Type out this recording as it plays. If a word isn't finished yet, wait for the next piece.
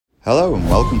Hello and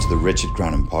welcome to the Richard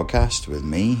Grannon podcast with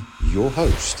me, your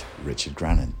host, Richard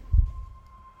Grannon.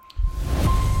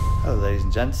 Hello ladies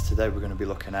and gents, today we're going to be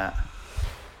looking at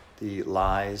the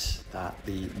lies that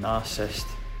the narcissist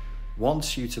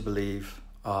wants you to believe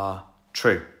are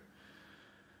true.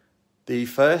 The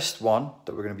first one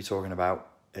that we're going to be talking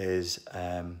about is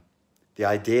the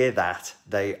idea that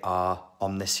they are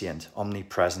omniscient,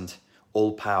 omnipresent,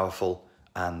 all-powerful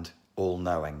and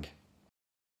all-knowing.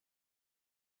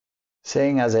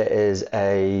 Seeing as it is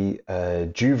a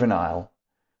juvenile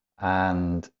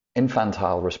and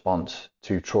infantile response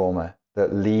to trauma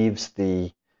that leaves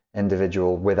the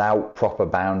individual without proper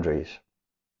boundaries,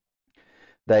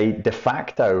 they de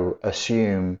facto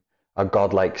assume a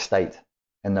godlike state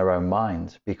in their own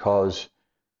minds because,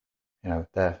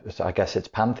 I guess it's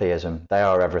pantheism. They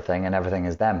are everything and everything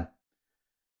is them.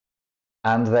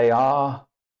 And they are,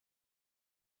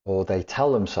 or they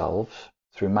tell themselves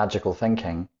through magical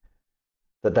thinking,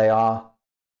 that they are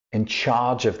in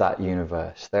charge of that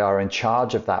universe. They are in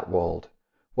charge of that world.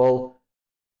 Well,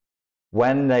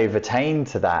 when they've attained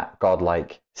to that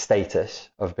godlike status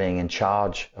of being in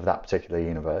charge of that particular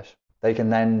universe, they can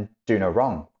then do no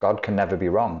wrong. God can never be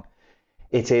wrong.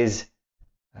 It is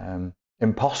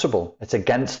impossible. It's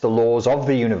against the laws of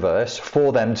the universe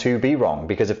for them to be wrong,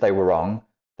 because if they were wrong,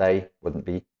 they wouldn't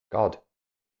be God.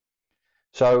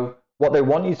 So what they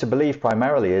want you to believe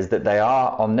primarily is that they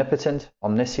are omnipotent,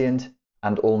 omniscient,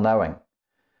 and all-knowing.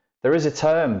 There is a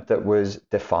term that was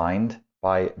defined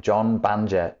by John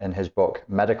Banjer in his book,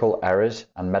 Medical Errors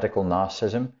and Medical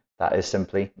Narcissism. That is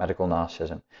simply medical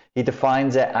narcissism. He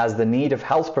defines it as the need of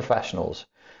health professionals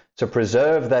to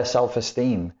preserve their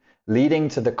self-esteem, leading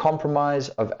to the compromise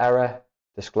of error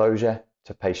disclosure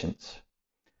to patients.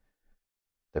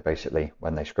 They basically,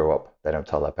 when they screw up, they don't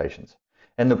tell their patients.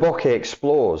 In the book, he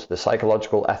explores the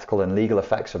psychological, ethical, and legal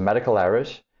effects of medical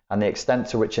errors and the extent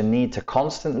to which a need to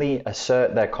constantly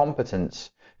assert their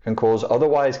competence can cause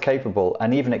otherwise capable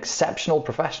and even exceptional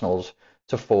professionals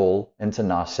to fall into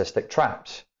narcissistic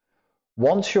traps.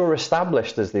 Once you're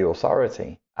established as the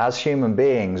authority, as human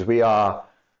beings, we are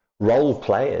role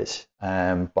players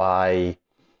by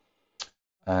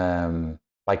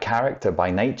character,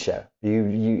 by nature.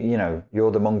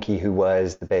 You're the monkey who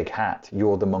wears the big hat.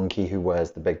 You're the monkey who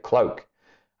wears the big cloak.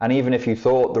 And even if you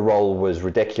thought the role was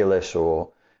ridiculous or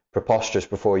preposterous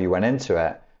before you went into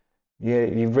it,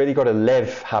 you've really got to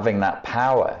live having that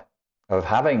power of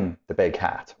having the big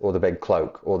hat or the big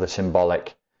cloak or the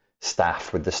symbolic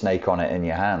staff with the snake on it in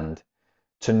your hand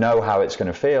to know how it's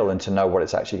going to feel and to know what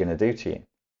it's actually going to do to you.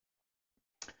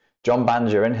 John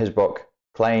Banjer, in his book,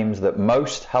 claims that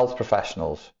most health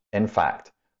professionals, in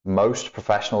fact, most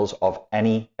professionals of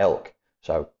any ilk,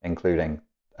 so including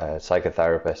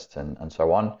psychotherapists and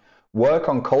so on, work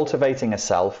on cultivating a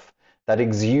self that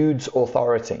exudes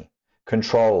authority,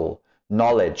 control,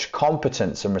 knowledge,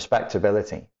 competence, and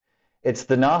respectability. It's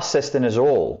the narcissist in us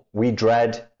all. We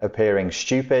dread appearing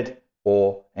stupid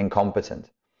or incompetent.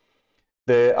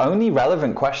 The only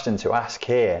relevant question to ask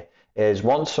here is,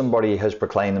 once somebody has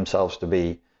proclaimed themselves to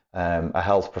be a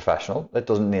health professional, it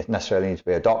doesn't necessarily need to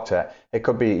be a doctor. It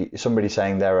could be somebody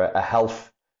saying they're a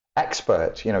health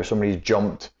expert. Somebody's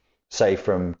jumped, say,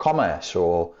 from commerce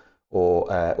or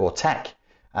tech,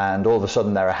 and all of a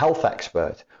sudden they're a health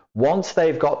expert. Once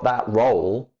they've got that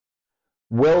role,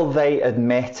 will they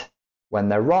admit when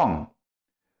they're wrong?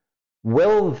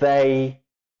 Will they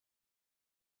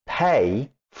pay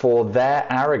for their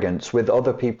arrogance with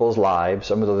other people's lives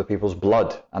and with other people's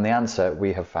blood? And the answer,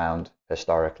 we have found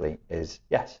historically, is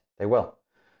yes, they will.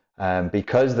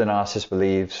 Because the narcissist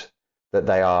believes that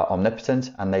they are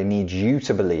omnipotent, and they need you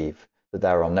to believe that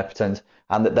they're omnipotent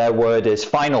and that their word is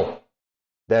final.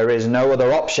 There is no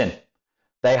other option.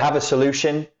 They have a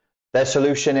solution. Their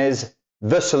solution is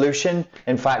the solution.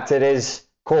 In fact, it is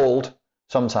called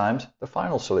sometimes the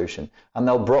final solution, and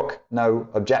they'll brook no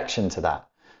objection to that.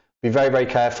 Be very, very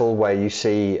careful where you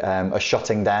see a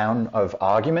shutting down of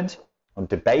argument, of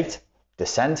debate,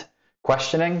 dissent,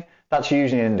 questioning. That's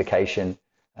usually an indication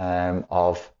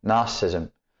of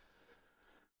narcissism.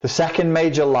 The second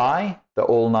major lie that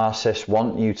all narcissists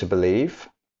want you to believe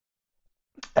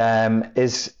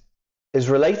is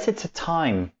related to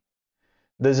time.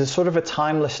 There's a sort of a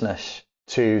timelessness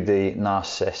to the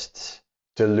narcissist's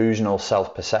delusional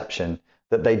self-perception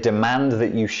that they demand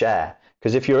that you share.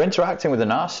 Because if you're interacting with a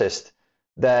narcissist,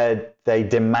 they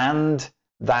demand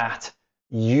that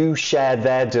you share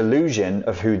their delusion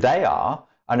of who they are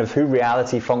and of who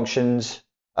reality functions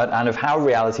and of how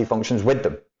reality functions with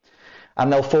them.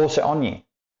 And they'll force it on you.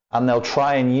 And they'll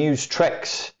try and use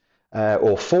tricks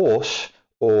or force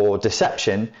or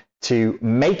deception to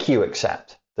make you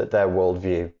accept that their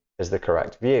worldview is the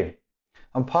correct view.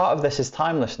 And part of this is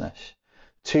timelessness.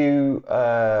 To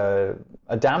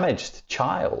a damaged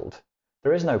child,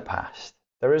 there is no past,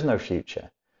 there is no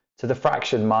future. To the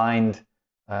fractured mind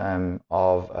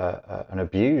of an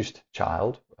abused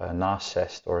child, a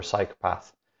narcissist or a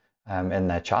psychopath in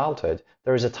their childhood,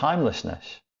 there is a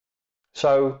timelessness.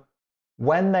 So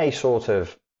when they sort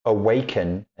of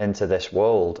awaken into this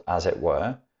world, as it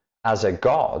were, as a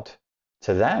god,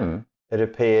 to them it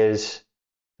appears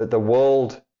that the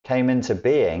world came into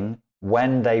being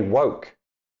when they woke.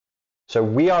 So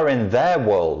we are in their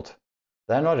world,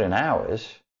 they're not in ours.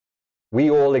 We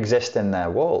all exist in their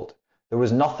world. There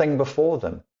was nothing before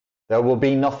them. There will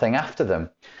be nothing after them.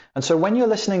 And so when you're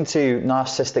listening to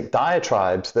narcissistic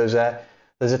diatribes, there's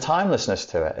a timelessness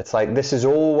to it. It's like, this has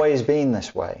always been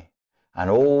this way and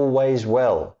always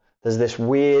will. There's this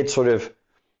weird sort of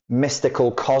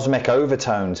mystical cosmic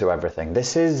overtone to everything.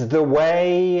 This is the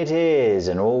way it is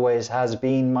and always has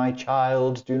been, my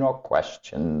child. Do not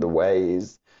question the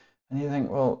ways. And you think,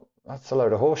 well, that's a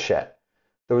load of horseshit.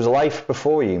 There was life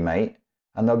before you, mate,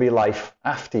 and there'll be life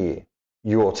after you.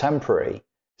 You're temporary,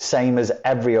 same as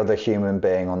every other human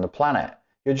being on the planet.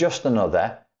 You're just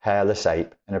another hairless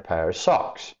ape in a pair of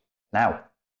socks. Now,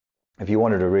 if you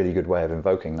wanted a really good way of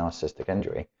invoking narcissistic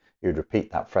injury, you'd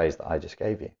repeat that phrase that I just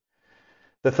gave you.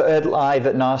 The third lie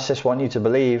that narcissists want you to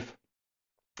believe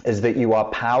is that you are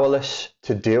powerless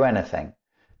to do anything.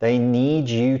 They need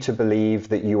you to believe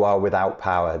that you are without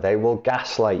power. They will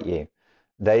gaslight you.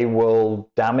 They will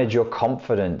damage your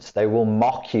confidence. They will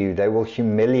mock you. They will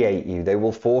humiliate you. They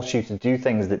will force you to do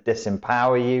things that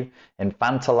disempower you,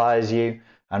 infantilize you,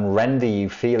 and render you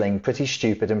feeling pretty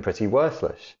stupid and pretty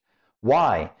worthless.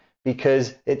 Why?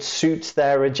 Because it suits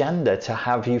their agenda to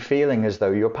have you feeling as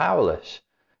though you're powerless.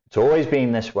 It's always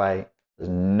been this way. There's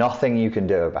nothing you can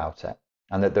do about it.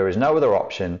 And that there is no other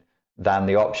option than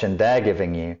the option they're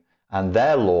giving you. And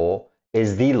their law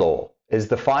is the law, is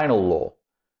the final law.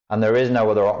 And there is no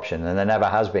other option, and there never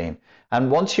has been. And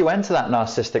once you enter that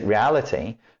narcissistic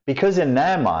reality, because in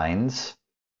their minds,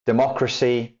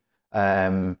 democracy,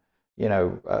 fair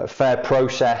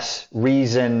process,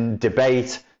 reason,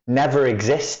 debate never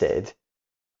existed,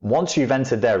 once you've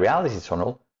entered their reality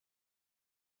tunnel,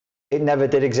 it never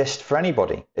did exist for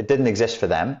anybody. It didn't exist for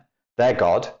them. They're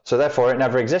God, so therefore it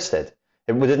never existed.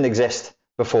 It didn't exist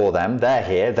before them. They're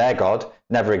here, they're God,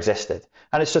 never existed.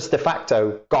 And it's just de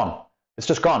facto gone. It's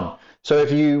just gone. So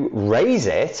if you raise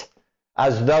it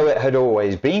as though it had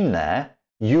always been there,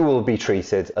 you will be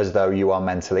treated as though you are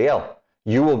mentally ill.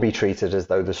 You will be treated as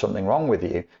though there's something wrong with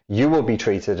you. You will be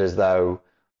treated as though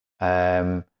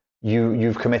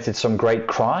you've committed some great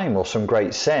crime or some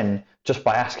great sin just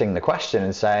by asking the question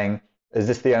and saying, is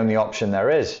this the only option there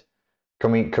is?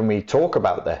 Can we talk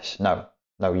about this? No,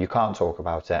 you can't talk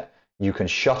about it. You can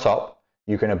shut up,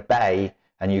 you can obey,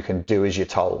 and you can do as you're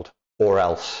told, or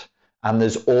else. And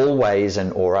there's always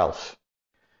an or else.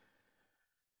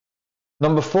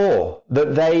 Number 4,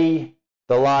 the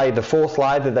fourth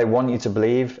lie that they want you to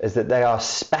believe is that they are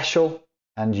special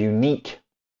and unique,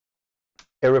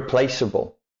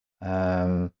 irreplaceable,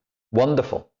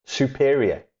 wonderful,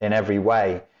 superior in every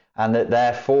way, and that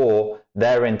therefore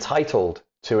they're entitled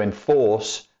to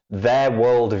enforce their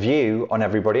worldview on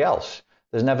everybody else.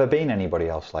 There's never been anybody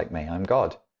else like me. I'm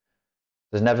God.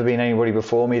 There's never been anybody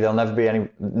before me. There'll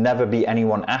never be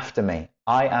anyone after me.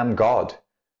 I am God.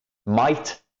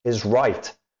 Might is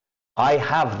right. I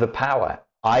have the power.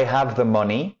 I have the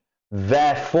money.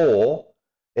 Therefore,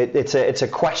 it's a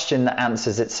question that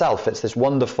answers itself. It's this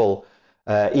wonderful,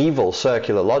 evil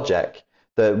circular logic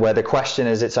where the question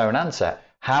is its own answer.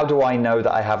 How do I know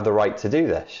that I have the right to do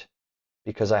this?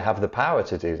 Because I have the power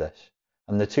to do this.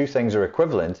 And the two things are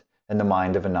equivalent in the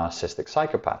mind of a narcissistic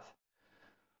psychopath.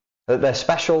 That they're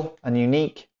special and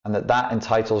unique, and that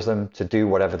entitles them to do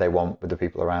whatever they want with the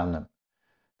people around them.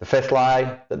 The fifth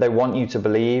lie that they want you to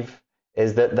believe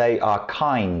is that they are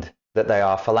kind, that they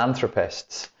are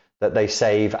philanthropists, that they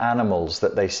save animals,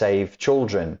 that they save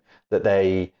children, that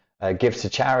they give to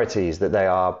charities, that they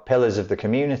are pillars of the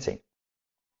community.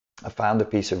 I found a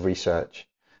piece of research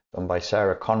done by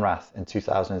Sarah Conrath in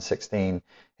 2016.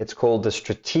 It's called The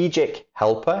Strategic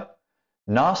Helper,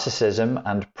 Narcissism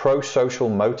and Pro-Social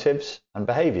Motives and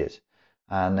Behaviors.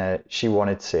 And she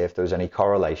wanted to see if there was any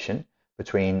correlation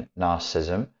between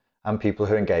narcissism and people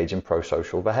who engage in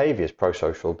pro-social behaviors.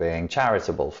 Pro-social being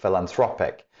charitable,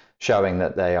 philanthropic, showing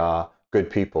that they are good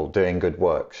people doing good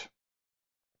works.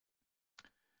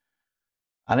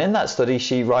 And in that study,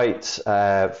 she writes,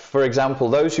 for example,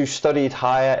 those who studied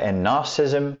higher in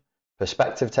narcissism,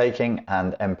 perspective taking,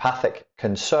 and empathic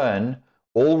concern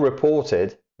all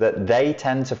reported that they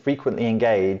tend to frequently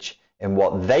engage in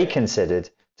what they considered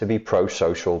to be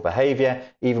pro-social behavior,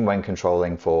 even when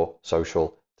controlling for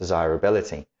social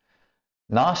desirability.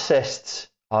 Narcissists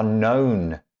are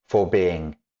known for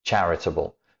being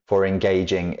charitable, for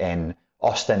engaging in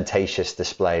ostentatious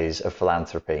displays of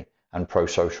philanthropy and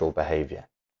pro-social behavior.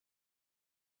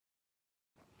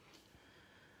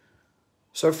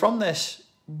 So from this,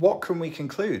 what can we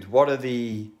conclude? What are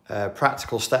the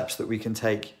practical steps that we can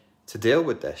take to deal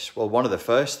with this? Well, one of the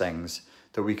first things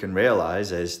that we can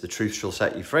realize is the truth shall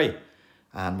set you free.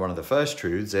 And one of the first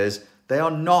truths is they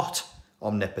are not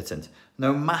omnipotent.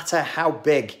 No matter how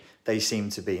big they seem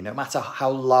to be, no matter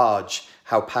how large,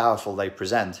 how powerful they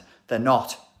present, they're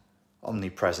not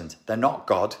omnipresent. They're not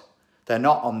God, they're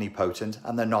not omnipotent,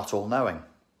 and they're not all-knowing.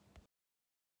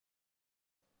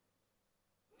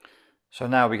 So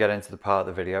now we get into the part of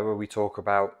the video where we talk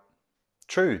about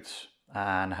truths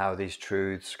and how these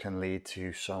truths can lead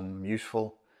to some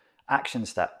useful action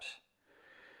steps.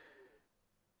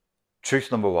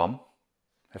 Truth number one,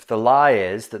 if the lie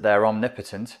is that they're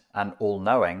omnipotent and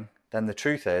all-knowing, then the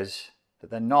truth is that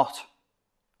they're not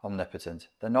omnipotent.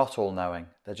 They're not all-knowing.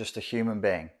 They're just a human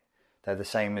being. They're the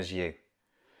same as you.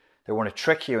 They want to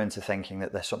trick you into thinking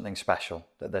that they're something special,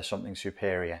 that they're something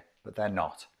superior, but they're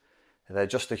not. They're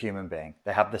just a human being.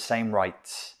 They have the same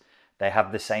rights. They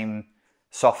have the same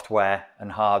software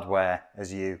and hardware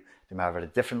as you. They may have had a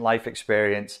different life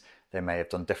experience. They may have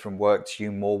done different work to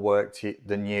you, more work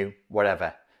than you,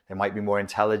 whatever. They might be more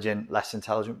intelligent, less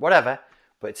intelligent, whatever,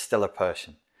 but it's still a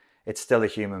person. It's still a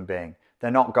human being.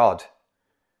 They're not God.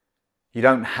 You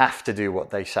don't have to do what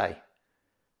they say,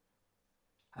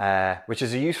 which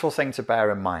is a useful thing to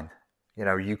bear in mind. You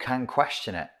know, you can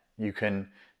question it. You can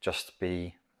just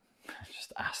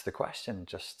ask the question.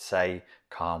 Just say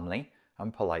calmly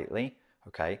and politely,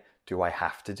 okay, do I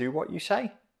have to do what you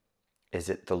say? Is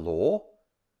it the law?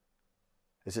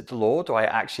 Is it the law? Do I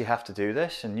actually have to do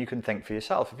this? And you can think for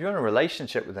yourself. If you're in a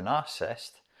relationship with a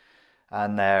narcissist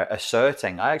and they're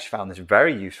asserting, I actually found this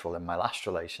very useful in my last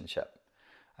relationship.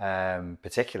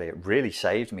 Particularly, it really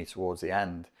saved me towards the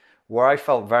end, where I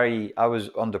felt I was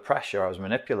under pressure, I was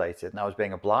manipulated, and I was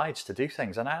being obliged to do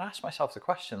things. And I asked myself the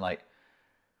question, like,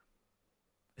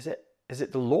 is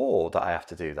it the law that I have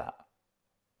to do that?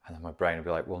 And then my brain would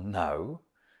be like, well, no.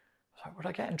 I was like, would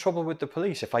I get in trouble with the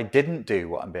police if I didn't do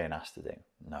what I'm being asked to do?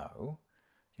 No.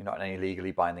 You're not in any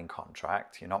legally binding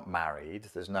contract. You're not married.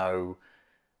 There's no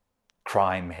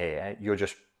crime here. You're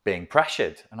just being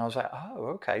pressured. And I was like, oh,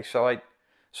 okay.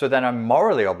 So then I'm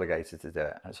morally obligated to do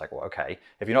it. And it's like, well, okay,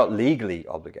 if you're not legally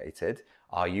obligated,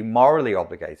 are you morally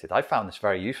obligated? I found this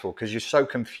very useful because you're so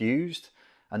confused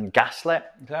and gaslit.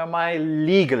 So am I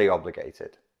legally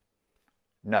obligated?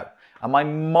 No. Am I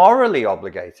morally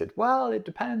obligated? Well, it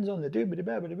depends on the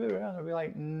and I'll be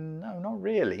like, no, not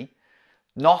really.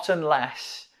 Not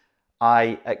unless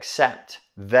I accept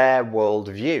their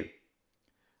worldview.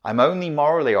 I'm only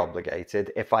morally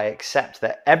obligated if I accept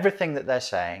that everything that they're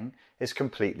saying is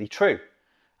completely true.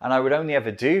 And I would only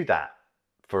ever do that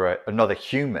for another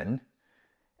human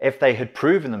if they had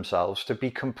proven themselves to be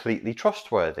completely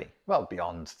trustworthy. Well,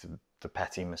 beyond the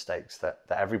petty mistakes that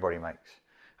everybody makes.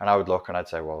 And I would look and I'd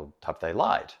say, well, have they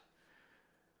lied?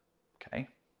 Okay.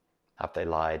 Have they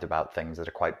lied about things that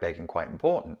are quite big and quite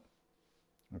important?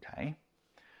 Okay.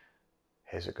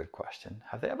 Here's a good question.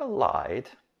 Have they ever lied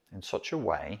in such a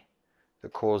way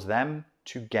that caused them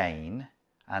to gain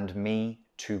and me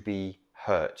to be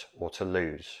hurt or to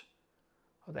lose?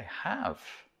 Oh, they have.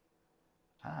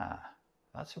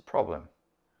 That's a problem.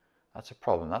 That's a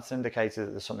problem. That's an indicator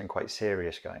that there's something quite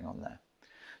serious going on there.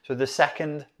 So the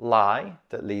second lie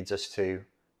that leads us to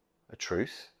a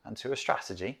truth and to a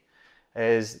strategy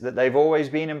is that they've always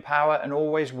been in power and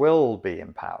always will be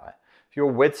in power. If you're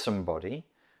with somebody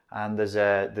and there's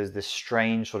this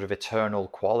strange sort of eternal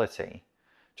quality,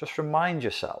 just remind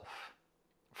yourself,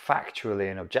 factually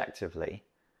and objectively,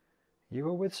 you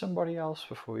were with somebody else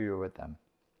before you were with them.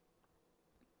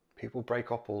 People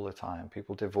break up all the time.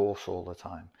 People divorce all the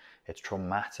time. It's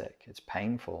traumatic. It's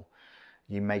painful.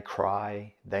 You may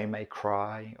cry. They may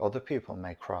cry. Other people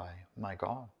may cry. My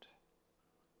God.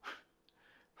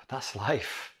 But that's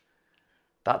life.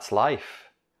 That's life.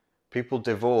 People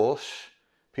divorce.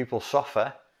 People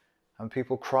suffer. And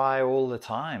people cry all the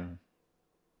time.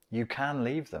 You can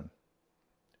leave them.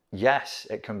 Yes,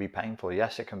 it can be painful.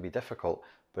 Yes, it can be difficult.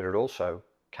 But it also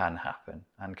can happen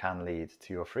and can lead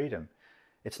to your freedom.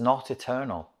 It's not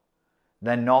eternal.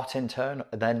 They're not internal.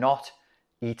 They're not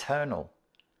eternal.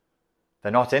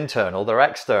 They're not internal, they're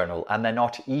external, and they're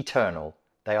not eternal.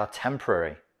 They are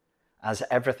temporary, as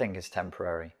everything is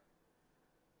temporary.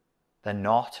 They're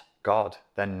not God.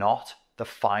 They're not the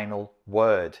final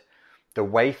word. The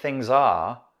way things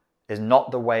are is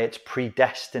not the way it's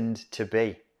predestined to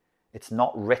be. It's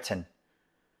not written.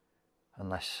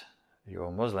 Unless you're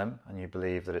a Muslim and you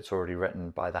believe that it's already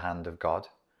written by the hand of God.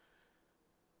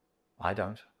 I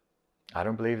don't. I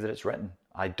don't believe that it's written.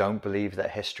 I don't believe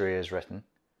that history is written.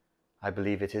 I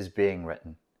believe it is being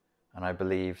written. And I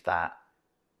believe that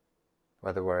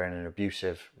whether we're in an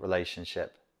abusive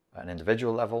relationship at an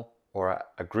individual level or at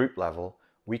a group level,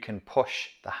 we can push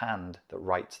the hand that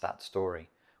writes that story.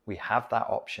 We have that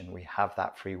option. We have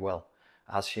that free will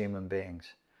as human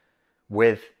beings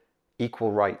with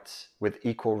equal rights, with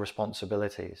equal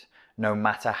responsibilities, no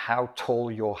matter how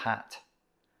tall your hat,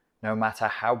 no matter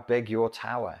how big your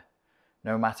tower,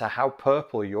 no matter how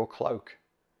purple your cloak,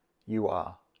 you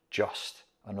are just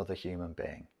another human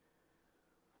being.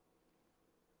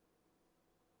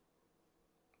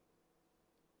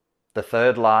 The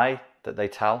third lie that they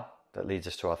tell that leads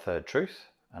us to our third truth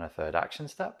and a third action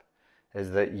step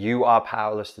is that you are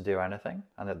powerless to do anything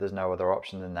and that there's no other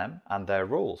option than them and their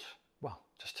rules. Well,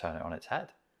 just turn it on its head.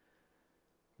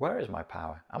 Where is my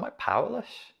power? Am I powerless?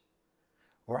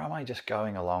 Or am I just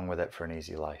going along with it for an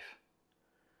easy life?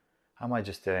 Am I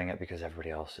just doing it because everybody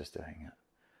else is doing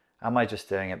it? Am I just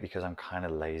doing it because I'm kind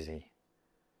of lazy?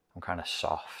 I'm kind of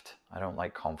soft. I don't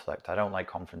like conflict. I don't like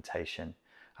confrontation.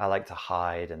 I like to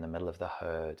hide in the middle of the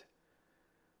herd.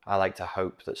 I like to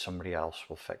hope that somebody else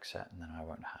will fix it and then I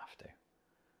won't have to.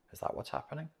 Is that what's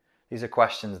happening? These are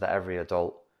questions that every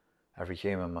adult, every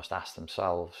human must ask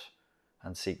themselves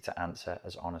and seek to answer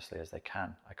as honestly as they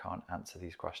can. I can't answer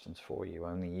these questions for you.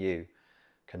 Only you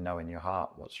can know in your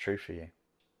heart what's true for you.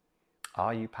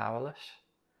 Are you powerless?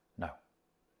 No.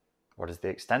 What is the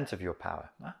extent of your power?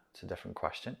 It's a different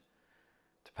question.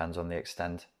 Depends on the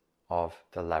extent of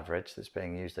the leverage that's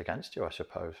being used against you, I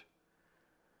suppose.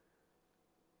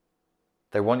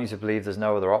 They want you to believe there's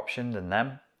no other option than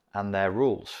them and their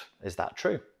rules. Is that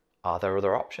true? Are there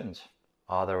other options?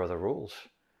 Are there other rules?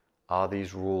 Are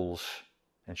these rules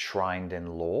enshrined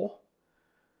in law?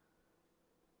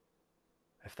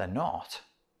 If they're not,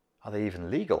 are they even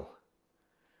legal?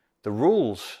 The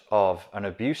rules of an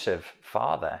abusive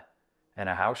father in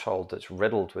a household that's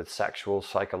riddled with sexual,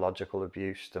 psychological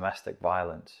abuse, domestic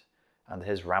violence, and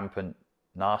his rampant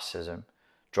narcissism,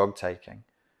 drug taking,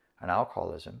 and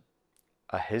alcoholism,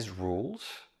 are his rules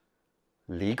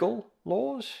legal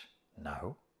laws?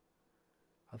 No.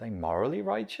 Are they morally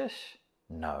righteous?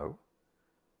 No.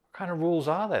 What kind of rules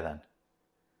are they then?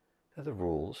 They're the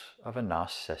rules of a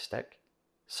narcissistic,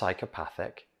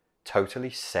 psychopathic, totally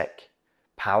sick,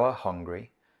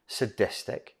 power-hungry,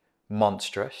 sadistic,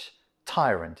 monstrous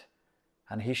tyrant.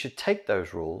 And he should take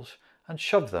those rules and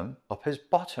shove them up his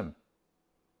bottom.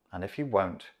 And if he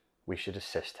won't, we should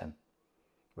assist him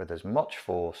with as much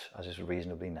force as is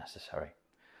reasonably necessary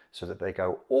so that they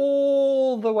go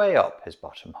all the way up his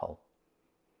bottom hole.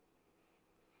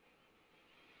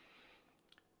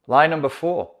 Lie number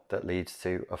 4 that leads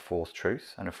to a fourth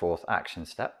truth and a fourth action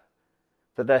step,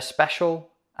 that they're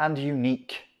special and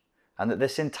unique and that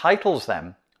this entitles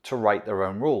them to write their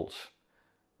own rules.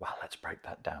 Well, let's break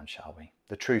that down, shall we?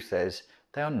 The truth is,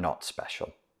 they are not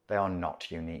special. They are not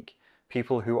unique.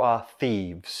 People who are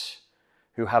thieves,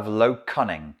 who have low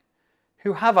cunning,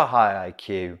 who have a high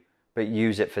IQ, but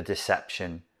use it for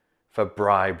deception, for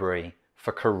bribery,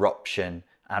 for corruption,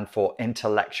 and for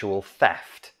intellectual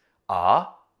theft,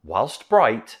 are, whilst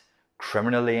bright,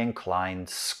 criminally inclined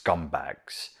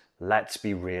scumbags. Let's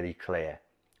be really clear.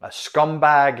 A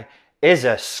scumbag is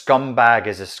a scumbag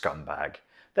is a scumbag.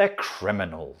 They're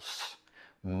criminals.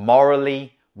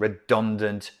 Morally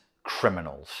redundant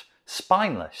criminals.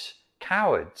 Spineless,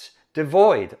 cowards,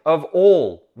 devoid of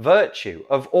all virtue,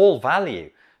 of all value.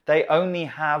 They only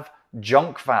have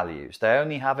junk values. They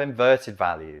only have inverted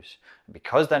values. And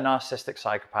because they're narcissistic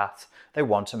psychopaths, they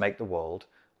want to make the world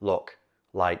look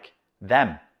like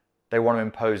them. They want to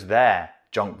impose their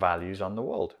junk values on the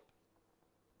world.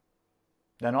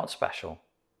 They're not special.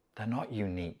 They're not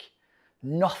unique.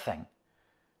 Nothing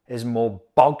is more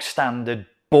bog standard,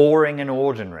 boring and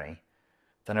ordinary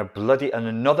than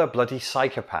another bloody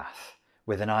psychopath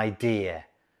with an idea,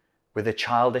 with a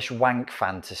childish wank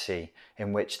fantasy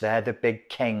in which they're the big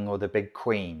king or the big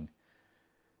queen.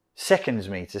 Sickens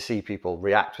me to see people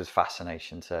react with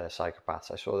fascination to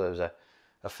psychopaths. I saw there was a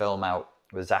film out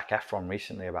with Zac Efron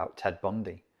recently about Ted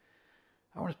Bundy.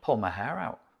 I want to pull my hair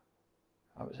out.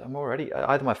 I'm already,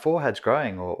 either my forehead's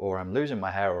growing or I'm losing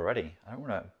my hair already. I don't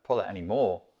want to pull it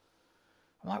anymore.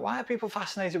 I'm like, why are people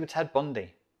fascinated with Ted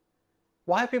Bundy?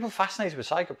 Why are people fascinated with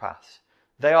psychopaths?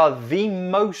 They are the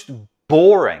most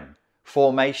boring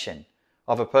formation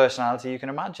of a personality you can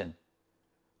imagine.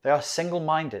 They are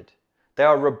single-minded. They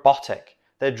are robotic.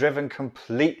 They're driven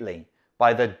completely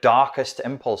by the darkest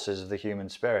impulses of the human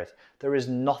spirit. There is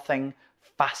nothing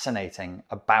fascinating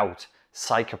about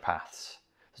psychopaths.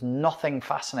 There's nothing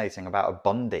fascinating about a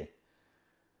Bundy.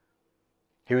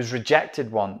 He was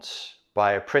rejected once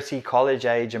by a pretty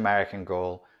college-age American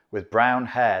girl with brown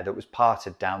hair that was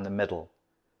parted down the middle.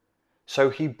 So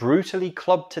he brutally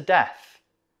clubbed to death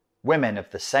women of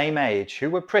the same age who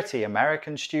were pretty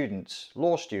American students,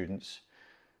 law students,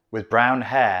 with brown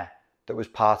hair that was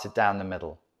parted down the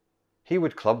middle. He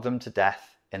would club them to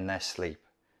death in their sleep.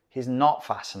 He's not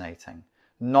fascinating.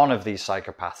 None of these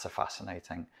psychopaths are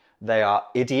fascinating. They are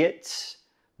idiots.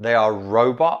 They are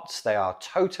robots. They are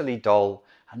totally dull.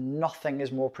 And nothing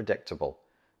is more predictable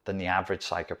than the average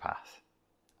psychopath.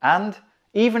 And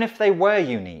even if they were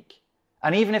unique,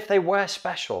 and even if they were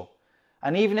special,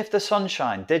 and even if the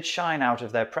sunshine did shine out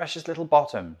of their precious little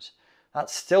bottoms, that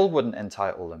still wouldn't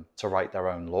entitle them to write their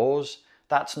own laws.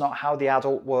 That's not how the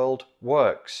adult world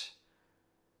works.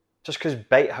 Just because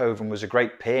Beethoven was a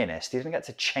great pianist, he didn't get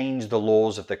to change the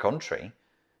laws of the country.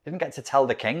 He didn't get to tell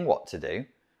the king what to do.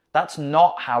 That's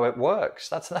not how it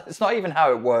works. It's not even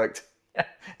how it worked.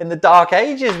 In the Dark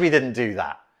Ages, we didn't do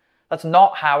that. That's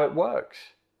not how it works.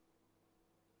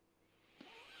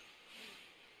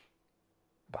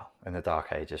 Well, in the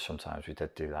Dark Ages, sometimes we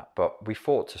did do that, but we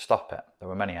fought to stop it. There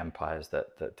were many empires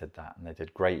that did that, and they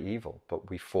did great evil, but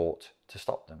we fought to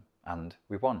stop them, and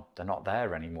we won. They're not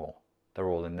there anymore. They're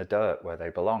all in the dirt where they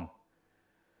belong.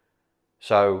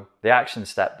 So the action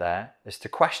step there is to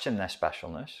question their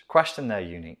specialness, question their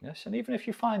uniqueness, and even if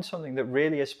you find something that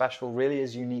really is special, really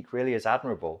is unique, really is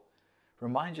admirable,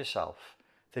 remind yourself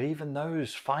that even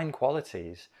those fine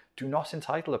qualities do not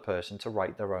entitle a person to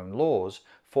write their own laws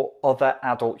for other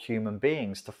adult human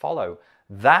beings to follow.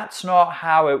 That's not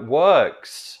how it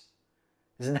works.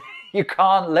 You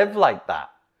can't live like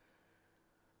that.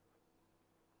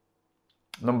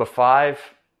 Number 5,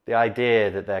 the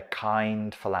idea that they're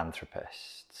kind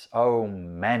philanthropists. Oh,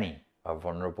 many a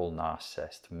vulnerable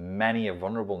narcissist, many a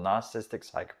vulnerable narcissistic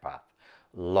psychopath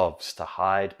loves to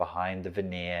hide behind the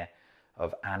veneer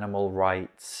of animal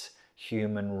rights,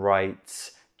 human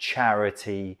rights,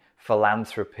 charity,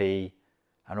 philanthropy,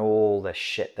 and all the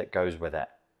shit that goes with it.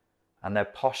 And they're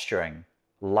posturing,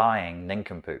 lying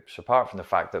nincompoops, apart from the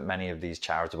fact that many of these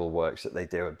charitable works that they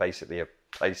do are basically a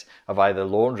place of either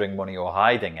laundering money or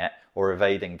hiding it or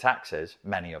evading taxes.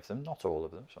 Many of them, not all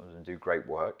of them, some of them do great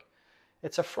work.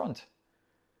 It's a front.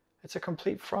 It's a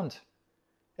complete front.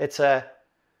 It's a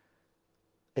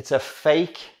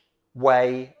fake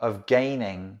way of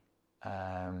gaining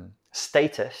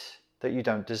status that you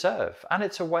don't deserve. And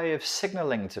it's a way of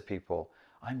signaling to people,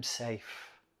 I'm safe,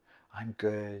 I'm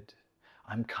good,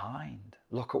 I'm kind.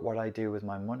 Look at what I do with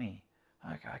my money.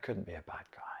 I couldn't be a bad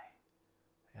guy.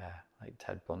 Yeah, like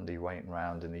Ted Bundy waiting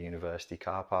around in the university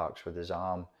car parks with his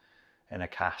arm in a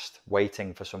cast,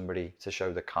 waiting for somebody to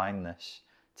show the kindness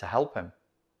to help him.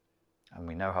 And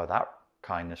we know how that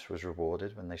kindness was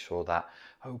rewarded when they saw that,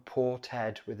 oh, poor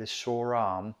Ted with his sore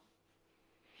arm.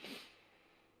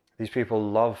 These people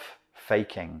love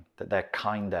faking that they're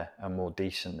kinder and more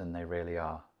decent than they really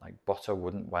are. Like butter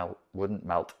wouldn't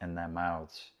melt in their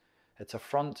mouths. It's a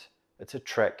front, it's a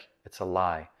trick, it's a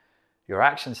lie. Your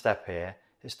action step here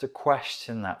is to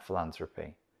question that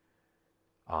philanthropy.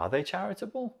 Are they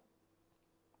charitable?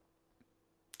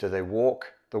 Do they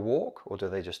walk the walk, or do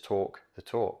they just talk the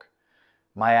talk?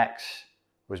 My ex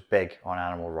was big on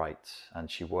animal rights, and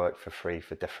she worked for free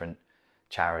for different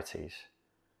charities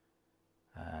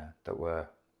that were,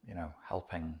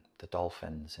 helping the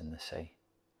dolphins in the sea.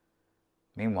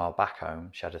 Meanwhile, back home,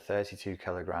 she had a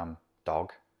 32-kilogram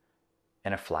dog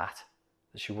in a flat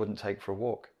that she wouldn't take for a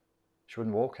walk. She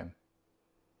wouldn't walk him.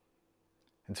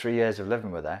 In 3 years of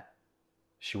living with her,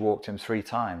 she walked him 3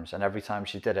 times, and every time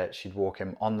she did it, she'd walk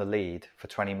him on the lead for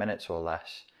 20 minutes or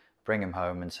less, bring him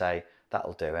home and say,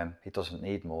 that'll do him, he doesn't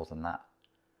need more than that.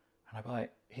 And I'd be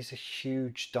like, he's a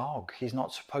huge dog. He's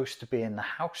not supposed to be in the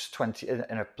house in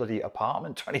a bloody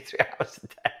apartment 23 hours a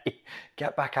day.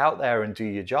 Get back out there and do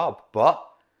your job. But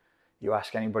you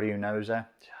ask anybody who knows her,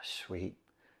 just sweet,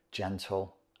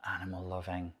 gentle, animal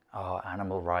loving,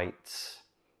 animal rights,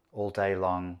 all day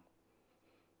long.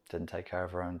 Didn't take care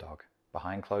of her own dog.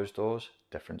 Behind closed doors,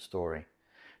 different story.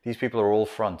 These people are all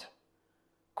front.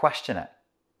 Question it.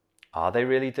 Are they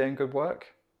really doing good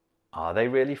work? Are they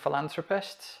really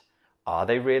philanthropists? Are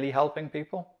they really helping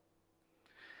people?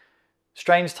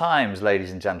 Strange times,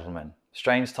 ladies and gentlemen.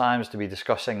 Strange times to be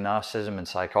discussing narcissism and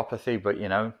psychopathy, but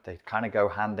they kind of go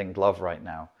hand in glove right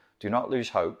now. Do not lose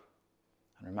hope.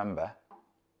 And remember,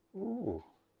 Ooh.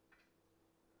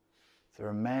 There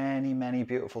are many, many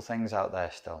beautiful things out there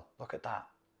still. Look at that.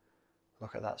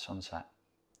 Look at that sunset.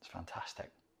 It's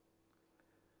fantastic.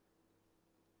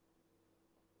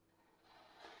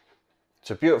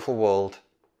 It's a beautiful world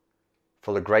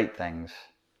full of great things.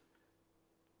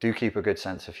 Do keep a good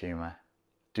sense of humour.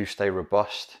 Do stay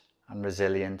robust and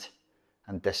resilient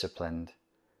and disciplined.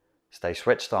 Stay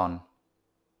switched on.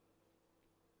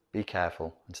 Be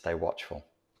careful and stay watchful.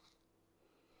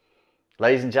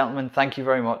 Ladies and gentlemen, thank you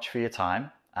very much for your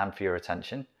time and for your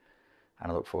attention.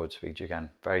 And I look forward to speaking to you again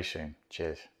very soon.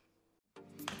 Cheers.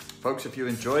 Folks, if you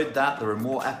enjoyed that, there are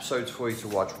more episodes for you to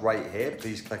watch right here.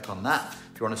 Please click on that.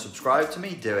 If you want to subscribe to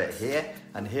me, do it here.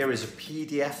 And here is a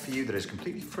PDF for you that is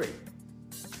completely free.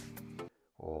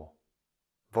 Or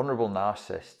vulnerable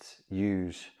narcissists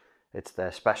it's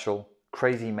their special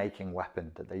crazy making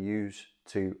weapon that they use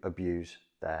to abuse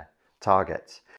their targets.